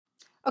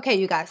Okay,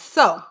 you guys,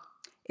 so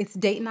it's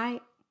date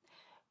night.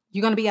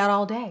 You're going to be out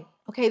all day.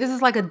 Okay, this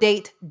is like a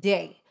date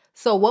day.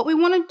 So what we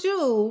want to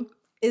do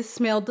is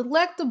smell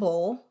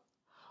delectable,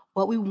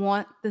 but we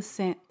want the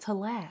scent to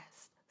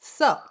last.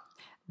 So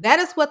that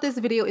is what this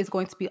video is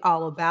going to be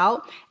all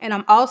about. And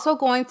I'm also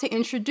going to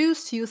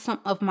introduce to you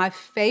some of my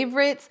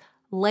favorite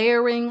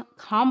layering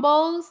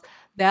combos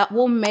that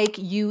will make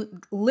you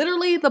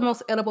literally the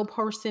most edible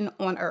person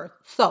on earth.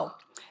 So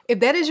if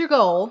that is your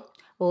goal,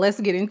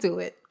 let's get into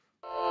it.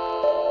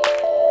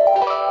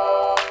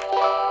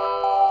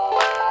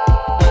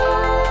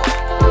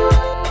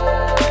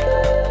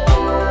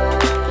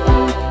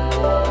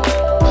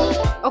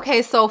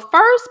 Okay, so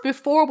first,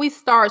 before we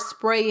start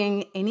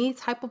spraying any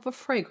type of a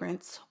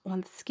fragrance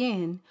on the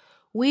skin,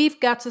 we've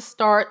got to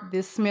start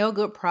this smell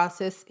good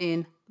process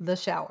in the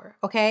shower,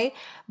 okay?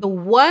 The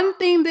one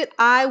thing that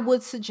I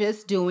would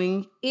suggest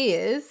doing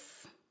is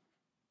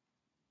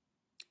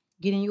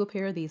getting you a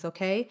pair of these,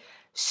 okay?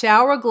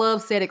 Shower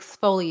gloves that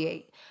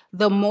exfoliate.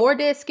 The more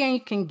dead skin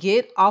you can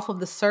get off of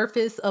the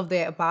surface of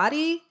that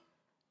body,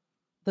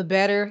 the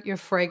better your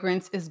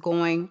fragrance is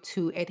going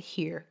to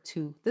adhere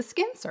to the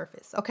skin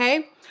surface,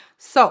 okay?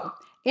 So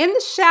in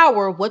the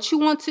shower, what you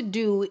want to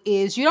do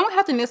is you don't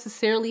have to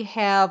necessarily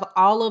have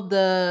all of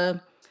the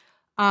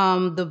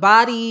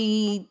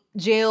body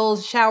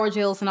gels, shower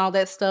gels, and all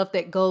that stuff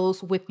that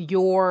goes with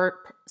your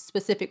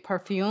specific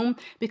perfume,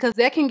 because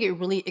that can get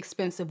really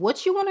expensive.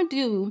 What you want to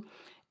do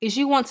is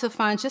you want to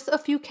find just a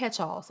few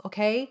catch-alls,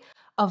 okay?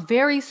 A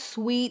very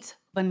sweet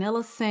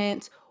vanilla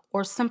scent,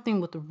 or something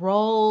with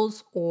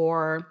rose,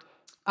 or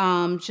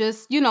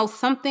just, you know,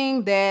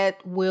 something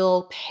that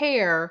will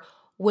pair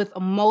with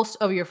most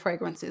of your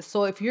fragrances.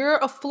 So if you're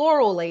a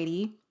floral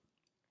lady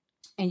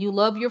and you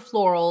love your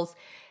florals,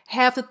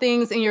 half the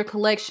things in your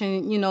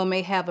collection, you know,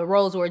 may have a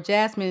rose or a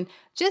jasmine,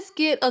 just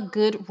get a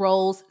good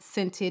rose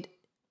scented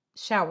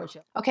shower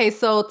gel. Okay,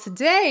 so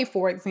today,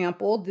 for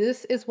example,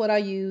 this is what I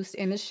used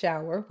in the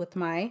shower with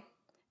my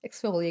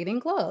exfoliating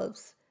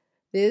gloves.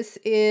 This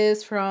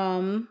is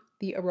from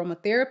the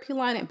aromatherapy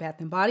line at Bath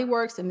 & Body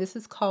Works, and this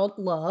is called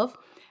Love.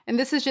 And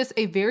this is just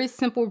a very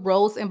simple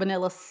rose and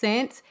vanilla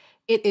scent.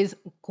 It is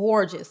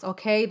gorgeous,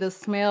 okay? The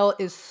smell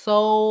is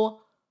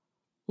so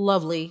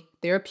lovely,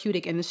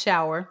 therapeutic in the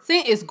shower.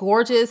 Scent is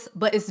gorgeous,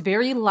 but it's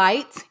very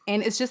light,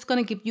 and it's just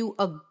gonna give you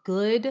a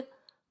good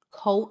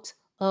coat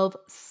of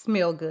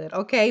smell good,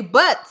 okay?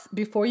 But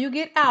before you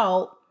get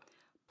out,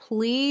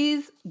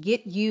 please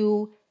get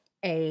you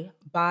a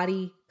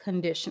body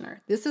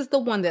conditioner. This is the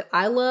one that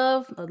I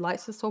love. The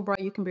lights are so bright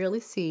you can barely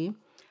see.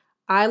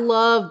 I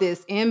love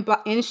this in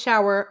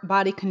shower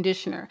body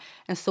conditioner.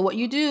 And so what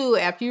you do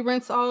after you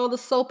rinse all the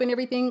soap and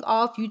everything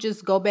off, you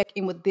just go back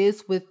in with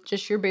this with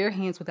just your bare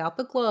hands without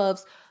the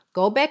gloves.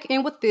 Go back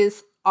in with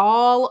this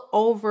all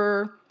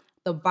over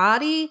the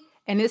body.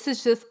 And this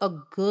is just a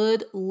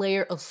good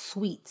layer of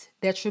sweet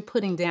that you're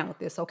putting down with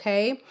this,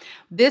 okay?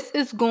 This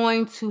is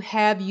going to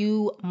have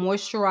you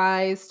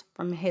moisturized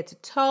from head to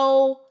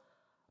toe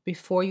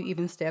before you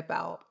even step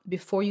out,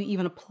 before you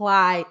even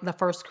apply the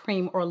first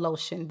cream or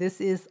lotion.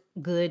 This is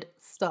good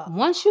stuff.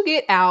 Once you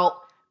get out,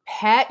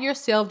 pat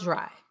yourself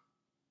dry,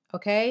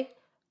 okay?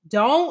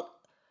 Don't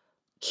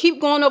keep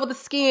going over the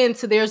skin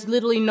till there's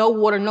literally no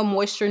water, no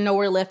moisture,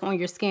 nowhere left on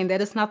your skin.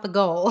 That is not the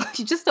goal.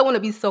 You just don't want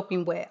to be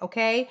soaking wet,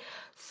 okay?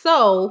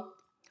 So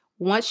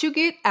once you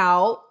get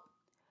out,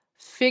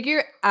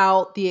 figure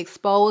out the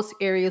exposed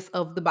areas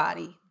of the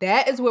body.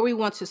 That is where we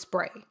want to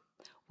spray.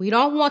 We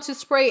don't want to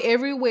spray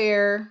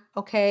everywhere,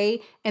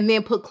 okay, and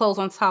then put clothes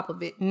on top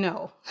of it.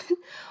 No.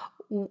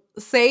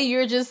 Say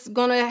you're just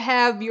going to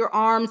have your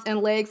arms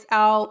and legs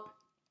out.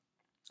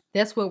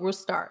 That's where we'll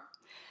start.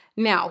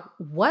 Now,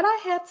 what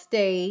I have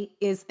today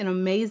is an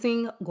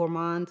amazing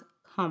Gourmand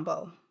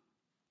combo.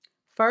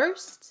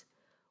 First,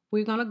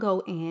 we're going to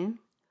go in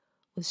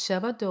with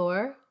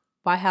Chevador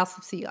by House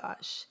of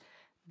Sillage.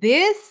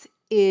 This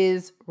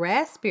is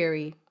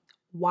raspberry,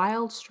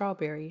 wild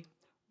strawberry,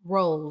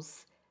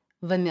 rose,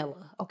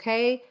 vanilla,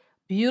 okay?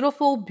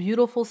 Beautiful,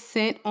 beautiful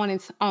scent on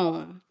its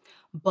own.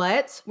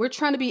 But we're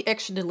trying to be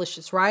extra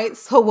delicious, right?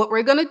 So what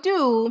we're going to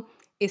do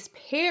is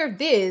pair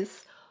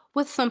this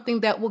with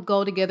something that will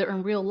go together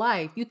in real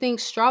life. You think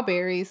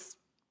strawberries,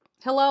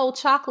 hello,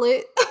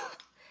 chocolate.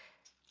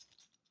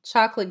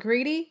 Chocolate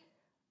Greedy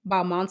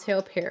by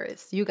Montel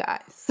Paris. You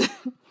guys,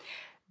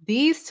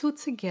 these two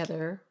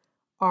together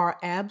are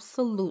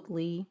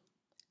absolutely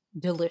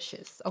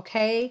delicious,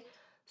 okay?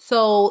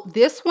 So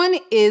this one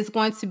is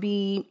going to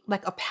be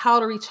like a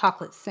powdery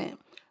chocolate scent.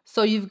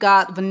 So you've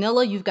got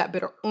vanilla, you've got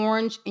bitter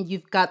orange, and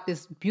you've got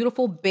this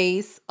beautiful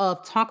base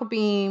of tonka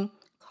bean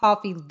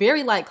coffee,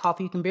 very light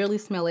coffee. You can barely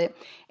smell it.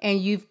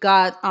 And you've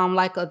got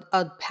like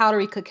a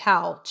powdery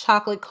cacao,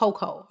 chocolate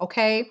cocoa,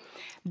 okay?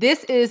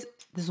 This is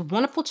this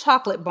wonderful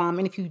chocolate bomb.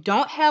 And if you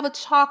don't have a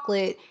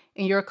chocolate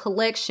in your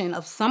collection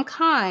of some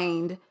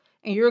kind,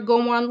 and you're a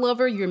Gourmand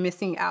lover, you're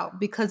missing out,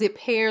 because it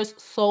pairs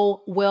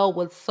so well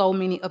with so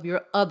many of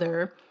your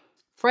other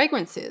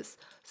fragrances.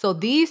 So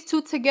these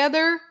two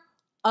together,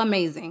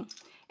 amazing.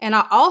 And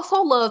I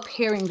also love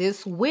pairing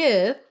this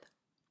with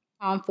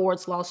Tom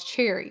Ford's Lost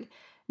Cherry.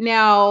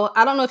 Now,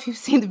 I don't know if you've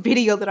seen the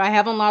video that I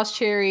have on Lost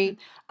Cherry.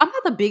 I'm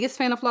not the biggest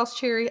fan of Lost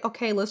Cherry.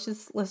 Okay, let's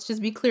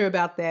just be clear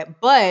about that.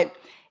 But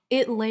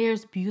it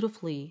layers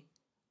beautifully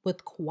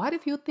with quite a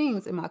few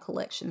things in my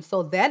collection.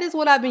 So that is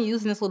what I've been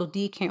using this little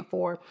decant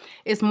for.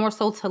 It's more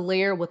so to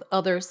layer with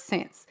other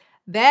scents.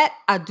 That,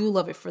 I do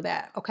love it for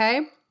that,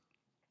 okay?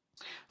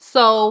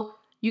 So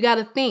you got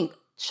to think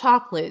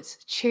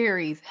chocolates,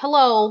 cherries,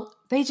 hello,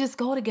 they just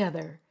go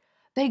together.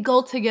 They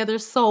go together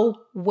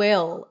so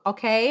well,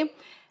 okay?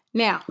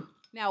 Now,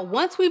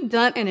 once we've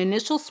done an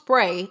initial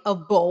spray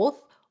of both,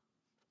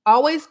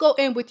 always go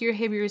in with your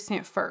heavier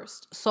scent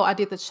first. So I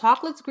did the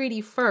chocolates greedy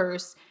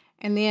first,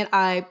 and then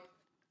I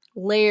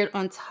layered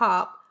on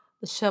top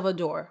the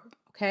Chevador,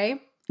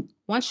 okay?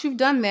 Once you've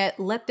done that,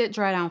 let that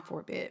dry down for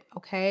a bit,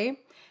 okay?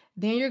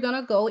 Then you're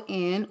gonna go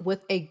in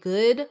with a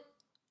good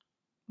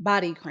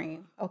body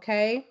cream,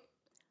 okay?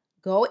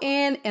 Go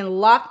in and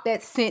lock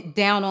that scent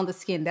down on the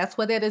skin. That's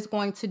what that is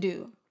going to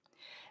do.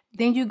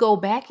 Then you go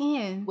back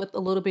in with a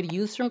little bit of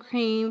Eucerin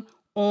cream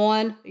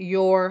on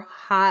your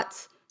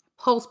hot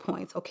pulse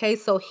points, okay?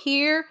 So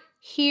here,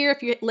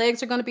 if your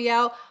legs are gonna be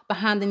out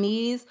behind the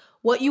knees,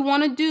 what you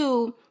wanna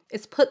do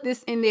is put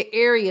this in the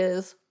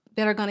areas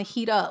that are gonna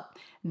heat up.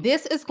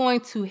 This is going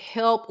to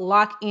help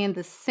lock in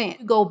the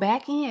scent. Go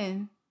back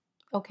in,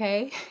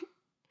 okay?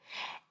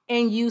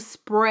 And you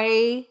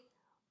spray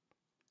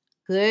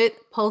good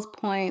pulse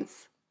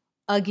points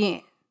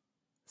again.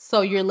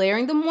 So you're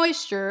layering the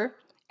moisture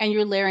and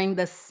you're layering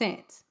the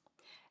scent.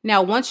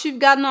 Now, once you've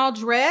gotten all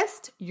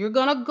dressed, you're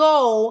gonna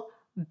go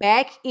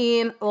back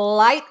in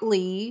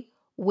lightly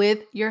with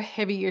your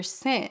heavier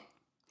scent.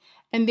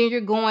 And then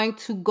you're going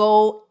to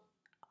go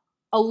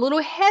a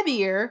little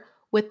heavier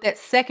with that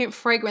second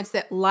fragrance,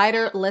 that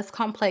lighter, less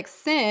complex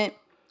scent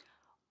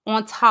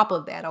on top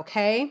of that,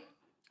 okay?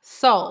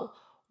 So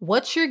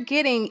what you're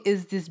getting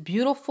is this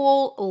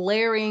beautiful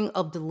layering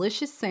of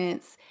delicious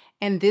scents,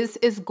 and this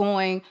is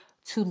going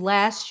to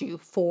last you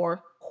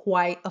for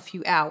quite a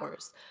few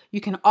hours.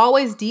 You can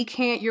always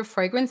decant your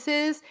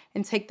fragrances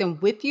and take them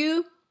with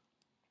you.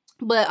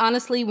 But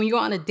honestly, when you're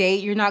on a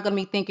date, you're not going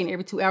to be thinking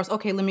every 2 hours,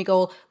 okay, let me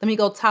go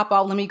top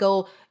off, let me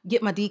go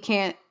get my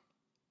decant.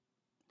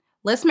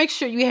 Let's make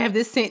sure you have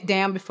this scent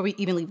down before we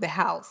even leave the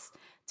house.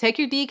 Take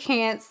your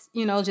decants,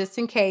 you know, just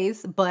in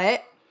case,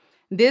 but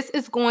this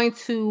is going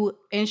to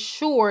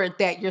ensure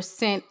that your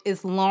scent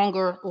is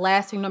longer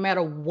lasting no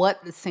matter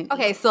what the scent is.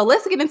 Okay, so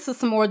let's get into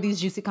some more of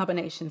these juicy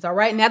combinations, all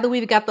right? Now that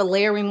we've got the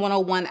layering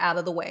 101 out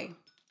of the way.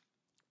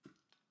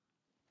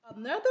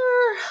 Another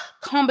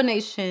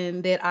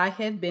combination that I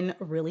have been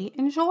really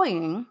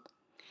enjoying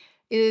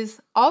is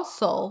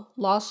also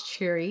Lost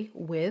Cherry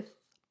with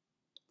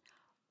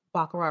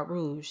Baccarat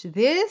Rouge.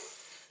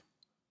 This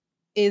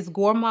is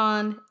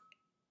Gourmand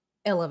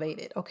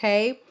elevated,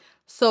 okay?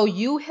 So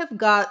you have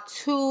got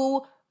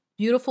two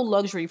beautiful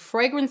luxury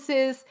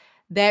fragrances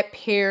that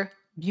pair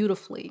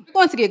beautifully. You're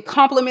going to get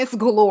compliments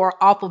galore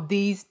off of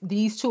these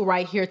two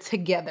right here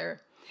together.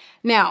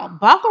 Now,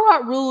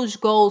 Baccarat Rouge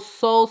goes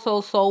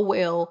so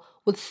well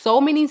with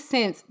so many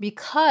scents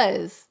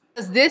because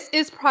this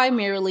is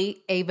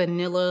primarily a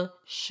vanilla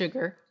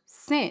sugar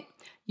scent.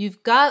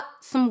 You've got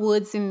some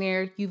woods in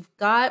there. You've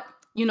got,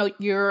 you know,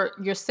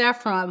 your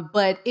saffron,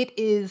 but it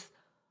is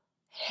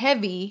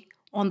heavy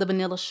on the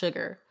vanilla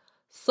sugar.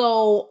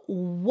 So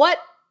what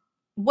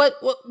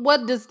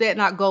does that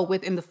not go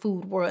with in the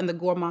food world, in the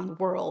gourmand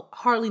world?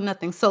 Hardly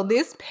nothing. So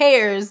this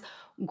pairs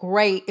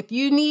great. If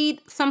you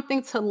need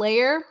something to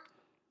layer,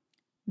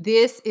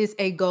 this is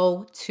a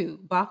go-to,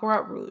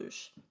 Baccarat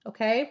Rouge,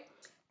 okay?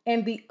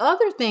 And the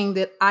other thing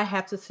that I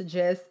have to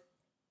suggest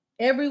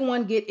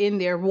everyone get in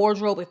their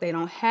wardrobe if they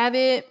don't have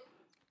it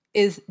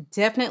is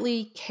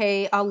definitely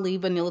K Ali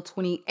Vanilla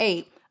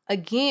 28.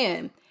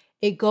 Again,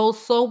 it goes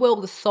so well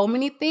with so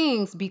many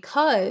things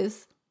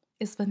because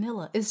it's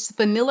vanilla. It's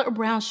vanilla or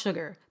brown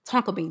sugar,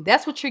 tonka bean.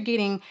 That's what you're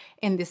getting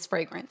in this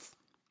fragrance.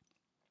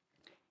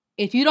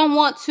 If you don't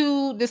want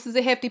to, this is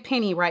a hefty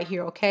penny right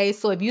here, okay?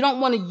 So if you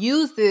don't want to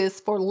use this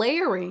for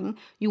layering,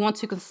 you want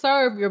to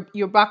conserve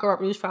your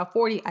Baccarat Rouge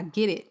 540, I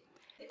get it.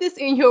 Put this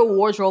in your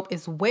wardrobe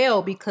as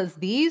well because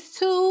these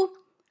two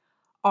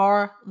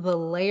are the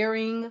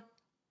layering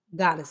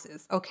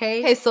goddesses,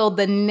 okay? Okay, so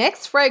the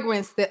next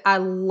fragrance that I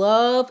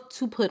love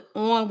to put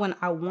on when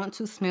I want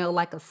to smell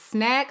like a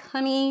snack,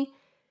 honey,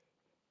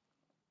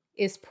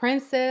 is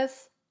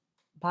Princess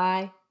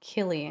by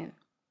Kilian.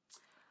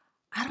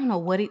 I don't know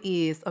what it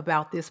is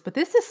about this, but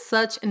this is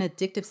such an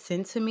addictive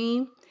scent to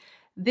me.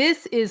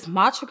 This is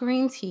matcha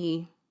green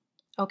tea,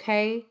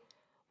 okay,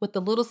 with a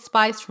little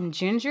spice from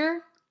ginger.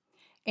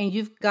 And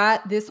you've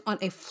got this on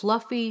a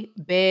fluffy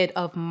bed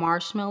of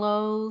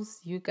marshmallows.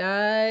 You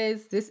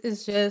guys, this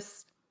is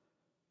just,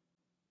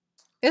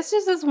 it's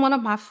just one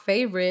of my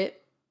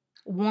favorite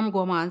warm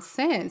gourmand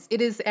scents.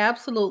 It is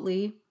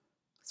absolutely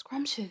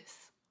scrumptious.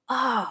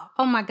 Oh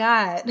my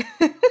God.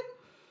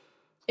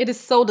 It is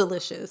so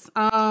delicious.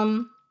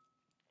 Now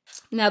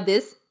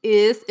this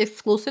is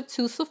exclusive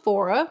to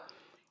Sephora.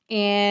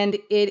 And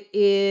it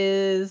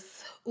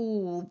is,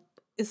 ooh,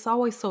 it's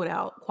always sold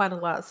out quite a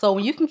lot. So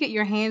when you can get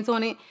your hands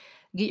on it,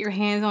 get your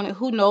hands on it.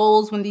 Who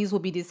knows when these will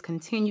be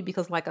discontinued,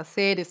 because like I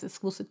said, it's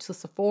exclusive to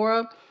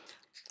Sephora.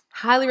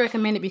 Highly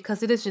recommend it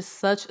because it is just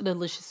such a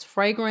delicious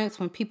fragrance.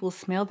 When people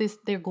smell this,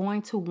 they're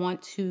going to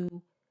want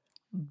to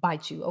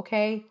bite you,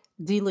 okay?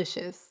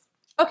 Delicious.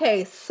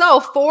 Okay, so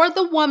for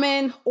the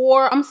woman,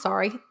 or I'm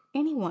sorry,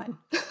 anyone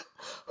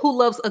who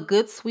loves a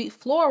good sweet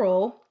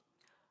floral,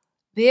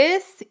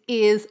 this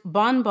is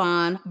Bon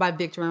Bon by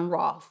Viktor and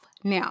Rolf.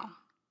 Now,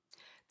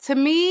 to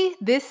me,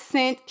 this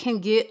scent can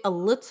get a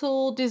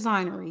little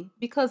designery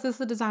because it's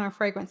a designer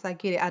fragrance. I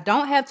get it. I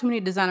don't have too many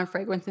designer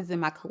fragrances in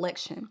my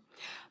collection.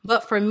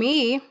 But for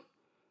me,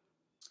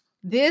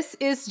 this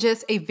is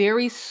just a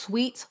very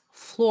sweet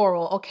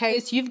floral, okay?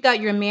 So you've got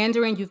your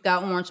mandarin, you've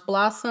got orange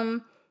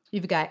blossom,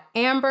 you've got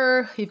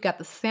amber, you've got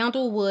the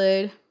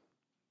sandalwood,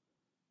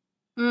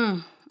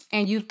 and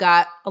you've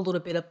got a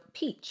little bit of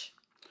peach.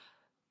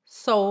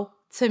 So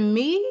to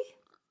me,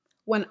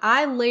 when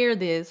I layer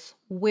this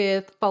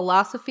with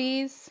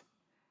Philosophy's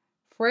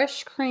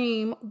Fresh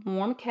Cream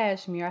Warm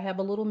Cashmere, I have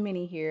a little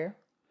mini here,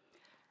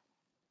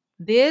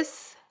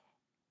 this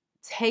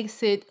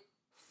takes it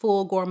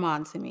full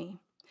gourmand to me.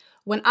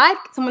 When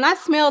I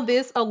smell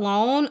this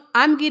alone,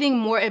 I'm getting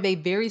more of a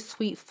very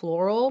sweet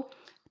floral.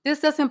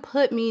 This doesn't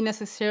put me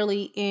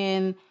necessarily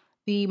in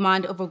the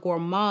mind of a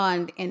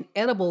gourmand and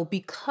edible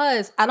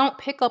because I don't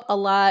pick up a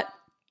lot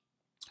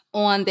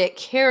on that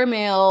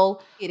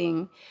caramel.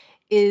 Getting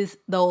is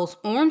those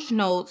orange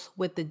notes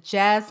with the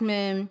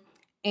jasmine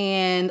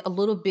and a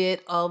little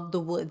bit of the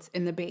woods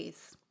in the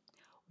base.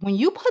 When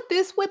you put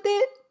this with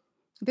it,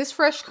 this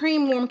Fresh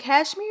Cream Warm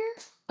Cashmere,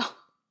 oh,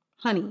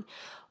 honey,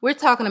 we're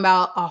talking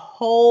about a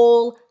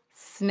whole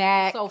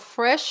snack. So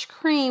Fresh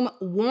Cream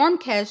Warm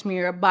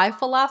Cashmere by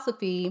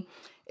Philosophy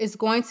is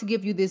going to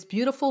give you this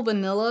beautiful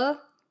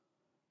vanilla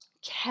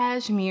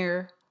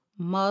cashmere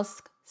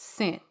musk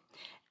scent.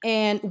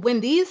 And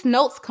when these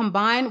notes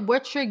combine,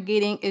 what you're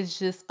getting is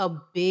just a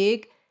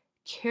big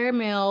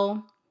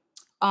caramel,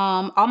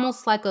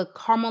 almost like a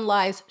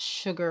caramelized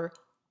sugar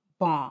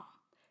bomb.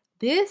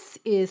 This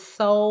is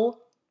so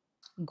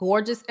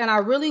gorgeous. And I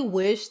really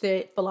wish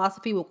that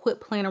Philosophy would quit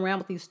playing around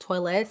with these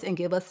toilettes and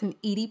give us an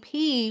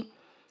EDP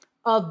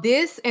of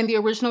this and the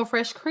original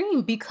Fresh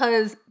Cream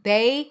because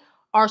they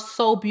are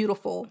so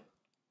beautiful.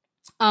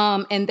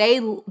 And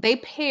they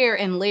pair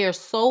and layer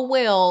so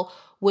well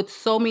with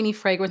so many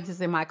fragrances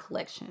in my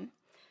collection.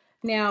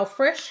 Now,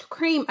 Fresh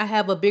Cream, I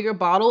have a bigger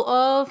bottle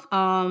of,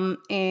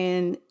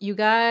 and you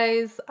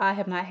guys, I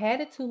have not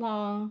had it too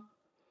long.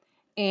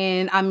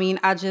 And I mean,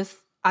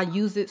 I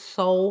use it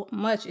so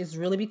much. It's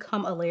really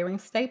become a layering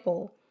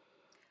staple.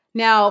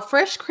 Now,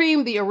 Fresh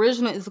Cream, the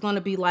original is going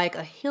to be like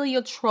a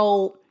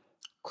heliotrope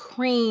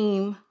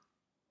cream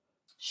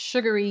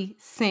sugary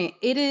scent.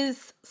 It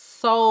is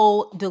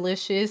so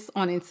delicious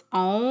on its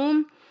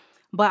own.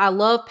 But I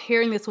love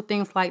pairing this with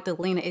things like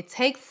Delina. It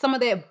takes some of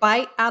that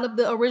bite out of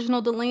the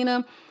original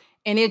Delina.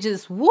 And it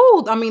just,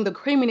 woo! I mean, the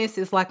creaminess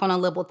is like on a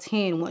level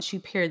 10 once you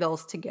pair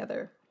those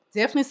together.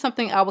 Definitely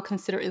something I would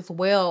consider as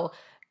well.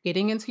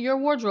 Getting into your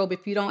wardrobe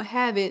if you don't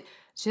have it.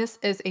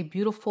 Just as a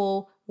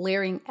beautiful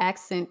layering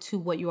accent to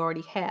what you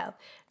already have.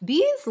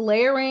 These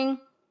layering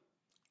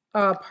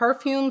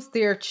perfumes,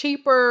 they're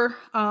cheaper.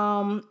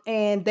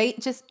 And they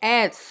just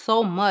add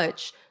so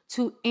much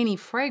to any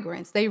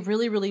fragrance. They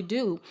really, really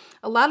do.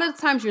 A lot of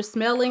the times you're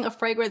smelling a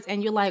fragrance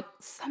and you're like,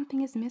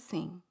 something is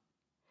missing.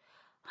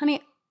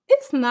 Honey,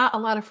 it's not a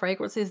lot of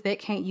fragrances that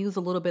can't use a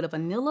little bit of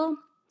vanilla,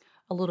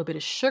 a little bit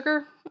of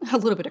sugar, a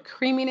little bit of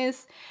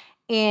creaminess.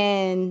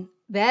 And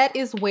that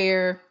is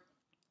where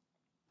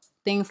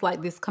things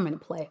like this come into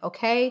play,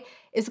 okay?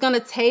 It's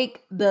gonna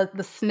take the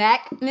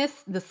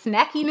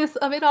snackiness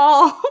of it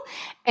all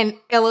and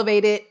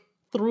elevate it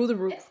through the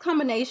roof. This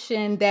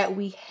combination that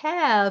we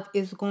have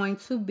is going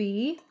to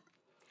be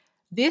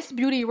this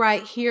beauty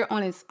right here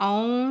on its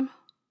own.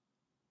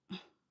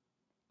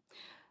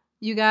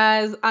 You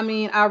guys, I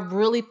mean, I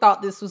really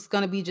thought this was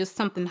going to be just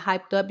something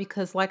hyped up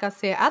because like I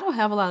said, I don't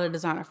have a lot of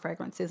designer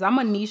fragrances. I'm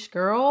a niche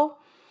girl,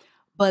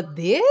 but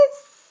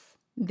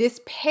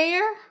this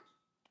pair,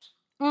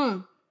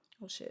 oh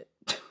shit,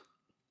 I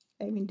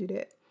didn't even do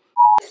that.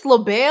 It's La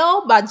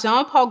Belle by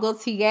Jean Paul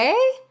Gaultier.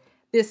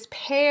 This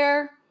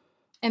pair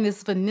and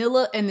this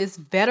vanilla and this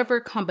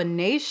vetiver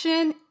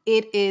combination,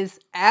 it is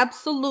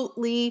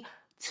absolutely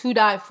to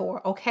die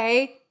for,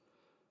 okay?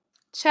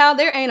 Child,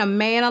 there ain't a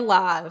man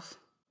alive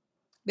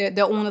that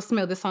don't want to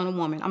smell this on a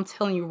woman. I'm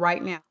telling you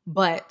right now.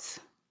 But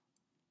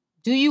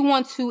do you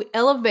want to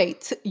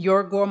elevate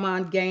your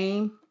gourmand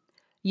game?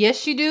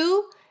 Yes, you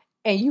do.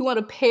 And you want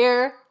to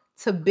pair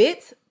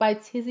Tabit by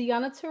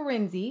Tiziana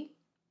Terenzi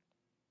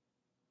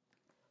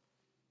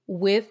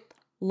with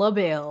La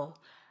Belle.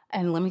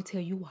 And let me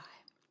tell you why.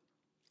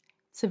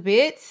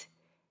 Tabit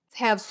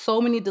have so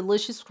many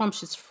delicious,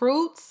 scrumptious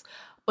fruits,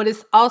 but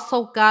it's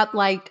also got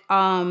like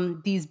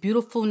these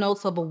beautiful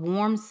notes of a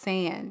warm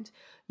sand.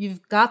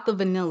 you've got the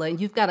vanilla,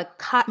 and you've got a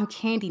cotton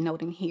candy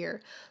note in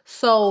here.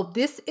 So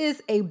this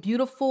is a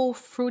beautiful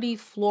fruity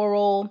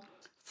floral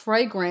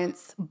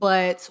fragrance,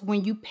 but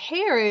when you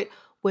pair it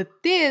with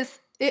this,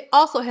 it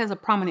also has a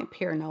prominent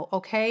pear note,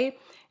 okay?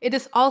 It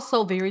is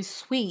also very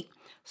sweet.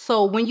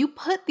 So when you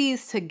put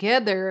these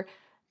together,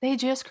 they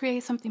just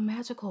create something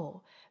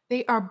magical.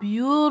 They are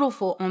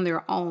beautiful on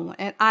their own,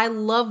 and I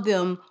love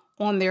them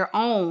on their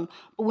own.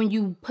 But when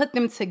you put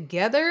them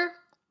together,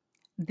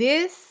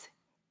 this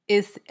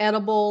is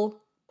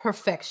edible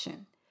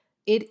perfection.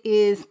 It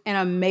is an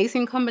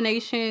amazing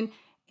combination,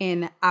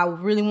 and I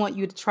really want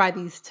you to try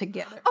these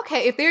together.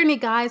 Okay, if there are any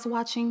guys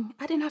watching,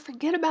 I did not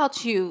forget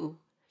about you.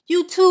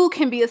 You too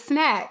can be a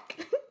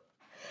snack.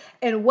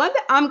 And one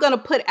that I'm gonna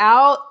put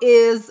out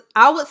is,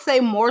 I would say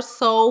more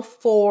so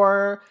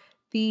for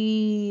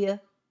the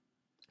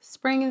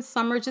spring and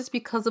summer, just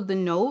because of the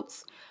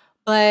notes.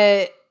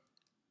 But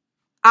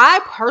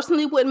I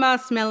personally wouldn't mind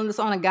smelling this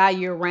on a guy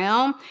year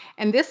round.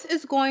 And this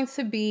is going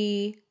to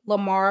be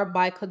Lamar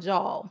by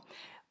Kajal.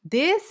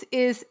 This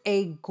is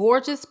a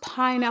gorgeous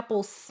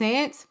pineapple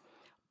scent,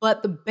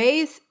 but the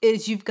base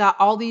is, you've got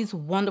all these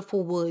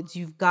wonderful woods.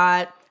 You've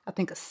got, I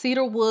think, a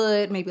cedar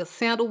wood, maybe a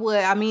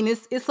sandalwood. I mean,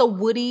 it's a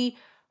woody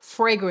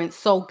fragrance.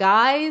 So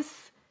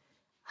guys,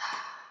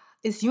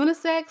 it's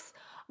unisex,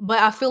 but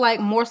I feel like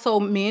more so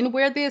men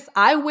wear this.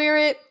 I wear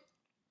it,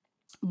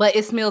 but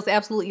it smells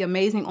absolutely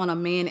amazing on a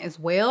man as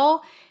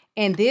well.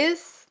 And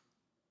this,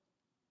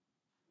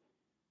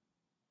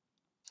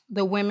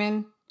 the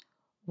women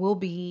will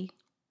be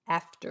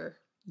after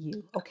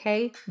you,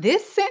 okay?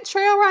 This scent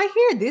trail right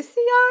here, this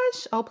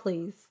sillage, oh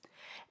please,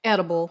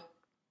 edible,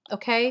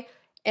 okay?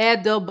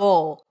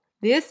 Edible.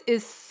 This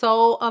is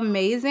so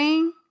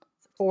amazing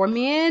for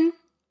men.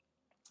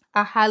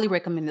 I highly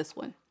recommend this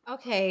one.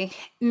 Okay,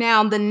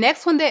 now the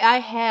next one that I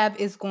have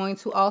is going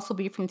to also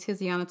be from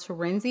Tiziana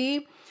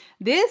Terenzi.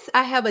 This,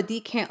 I have a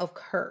decant of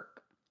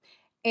Kirk.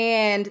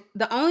 And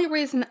the only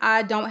reason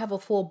I don't have a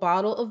full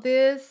bottle of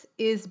this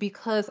is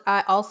because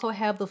I also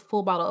have the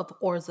full bottle of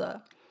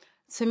Orza.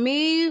 To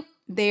me,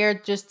 they're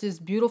just this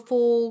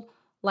beautiful,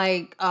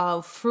 like,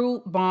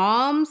 fruit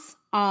bombs.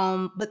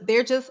 But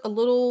they're just a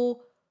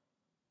little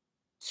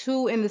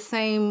too in the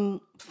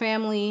same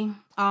family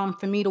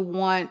for me to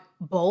want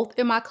both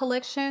in my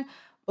collection.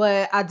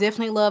 But I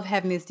definitely love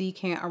having this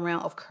decant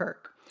around of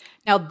Kirk.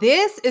 Now,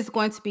 this is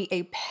going to be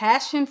a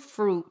passion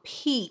fruit,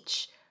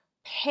 peach,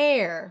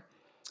 pear,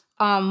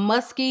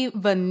 musky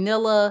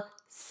vanilla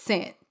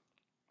scent.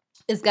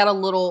 It's got a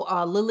little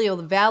lily of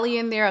the valley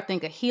in there, I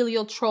think a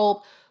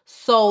heliotrope.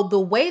 So the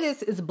way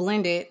this is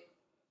blended,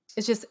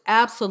 it's just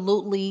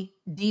absolutely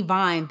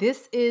divine.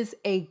 This is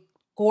a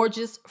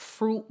gorgeous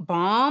fruit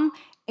bomb,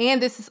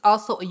 and this is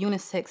also a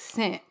unisex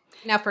scent.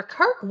 Now for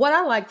Kirk, what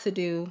I like to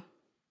do,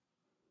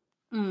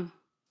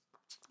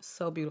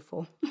 so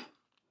beautiful,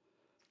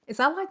 is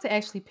I like to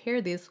actually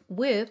pair this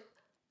with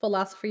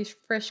Philosophy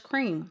Fresh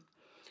Cream,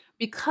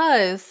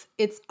 because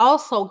it's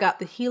also got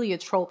the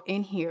heliotrope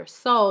in here.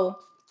 So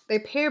they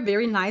pair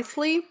very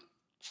nicely,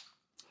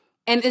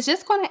 and it's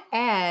just going to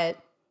add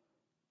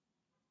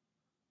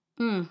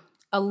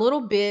a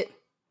little bit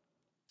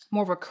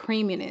more of a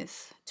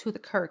creaminess to the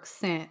Kirk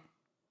scent.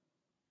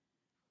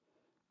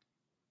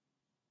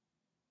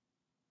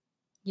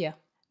 Yeah,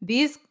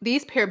 these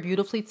pair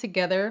beautifully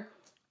together.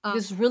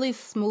 This really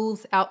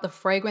smooths out the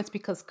fragrance,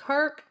 because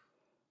Kirk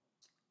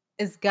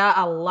has got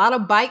a lot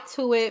of bite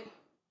to it.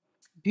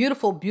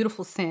 Beautiful,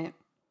 beautiful scent.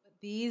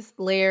 These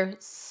layer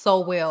so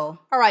well.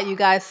 All right, you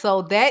guys,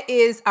 so that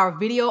is our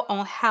video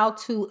on how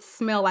to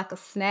smell like a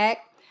snack.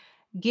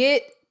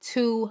 Get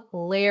to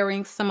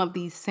layering some of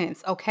these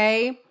scents,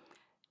 okay?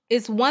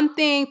 It's one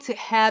thing to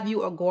have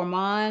you a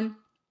gourmand,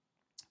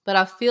 but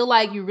I feel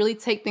like you really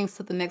take things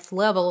to the next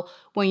level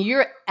when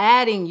you're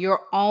adding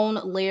your own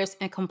layers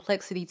and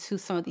complexity to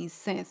some of these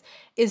scents.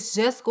 It's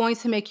just going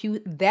to make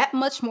you that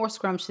much more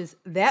scrumptious,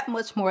 that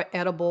much more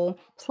edible.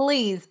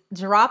 Please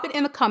drop it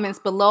in the comments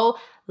below.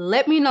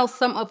 Let me know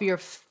some of your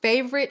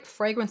favorite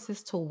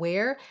fragrances to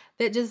wear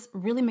that just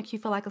really make you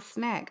feel like a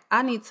snack.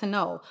 I need to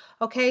know.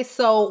 Okay,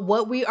 so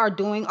what we are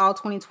doing all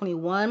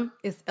 2021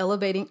 is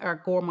elevating our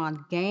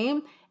gourmand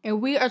game,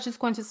 and we are just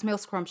going to smell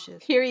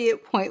scrumptious,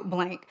 period, point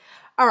blank.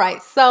 All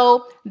right,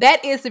 so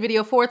that is the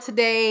video for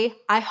today.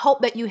 I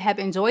hope that you have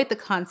enjoyed the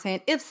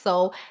content. If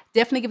so,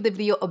 definitely give the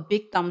video a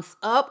big thumbs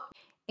up,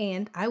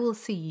 and I will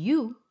see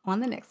you on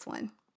the next one.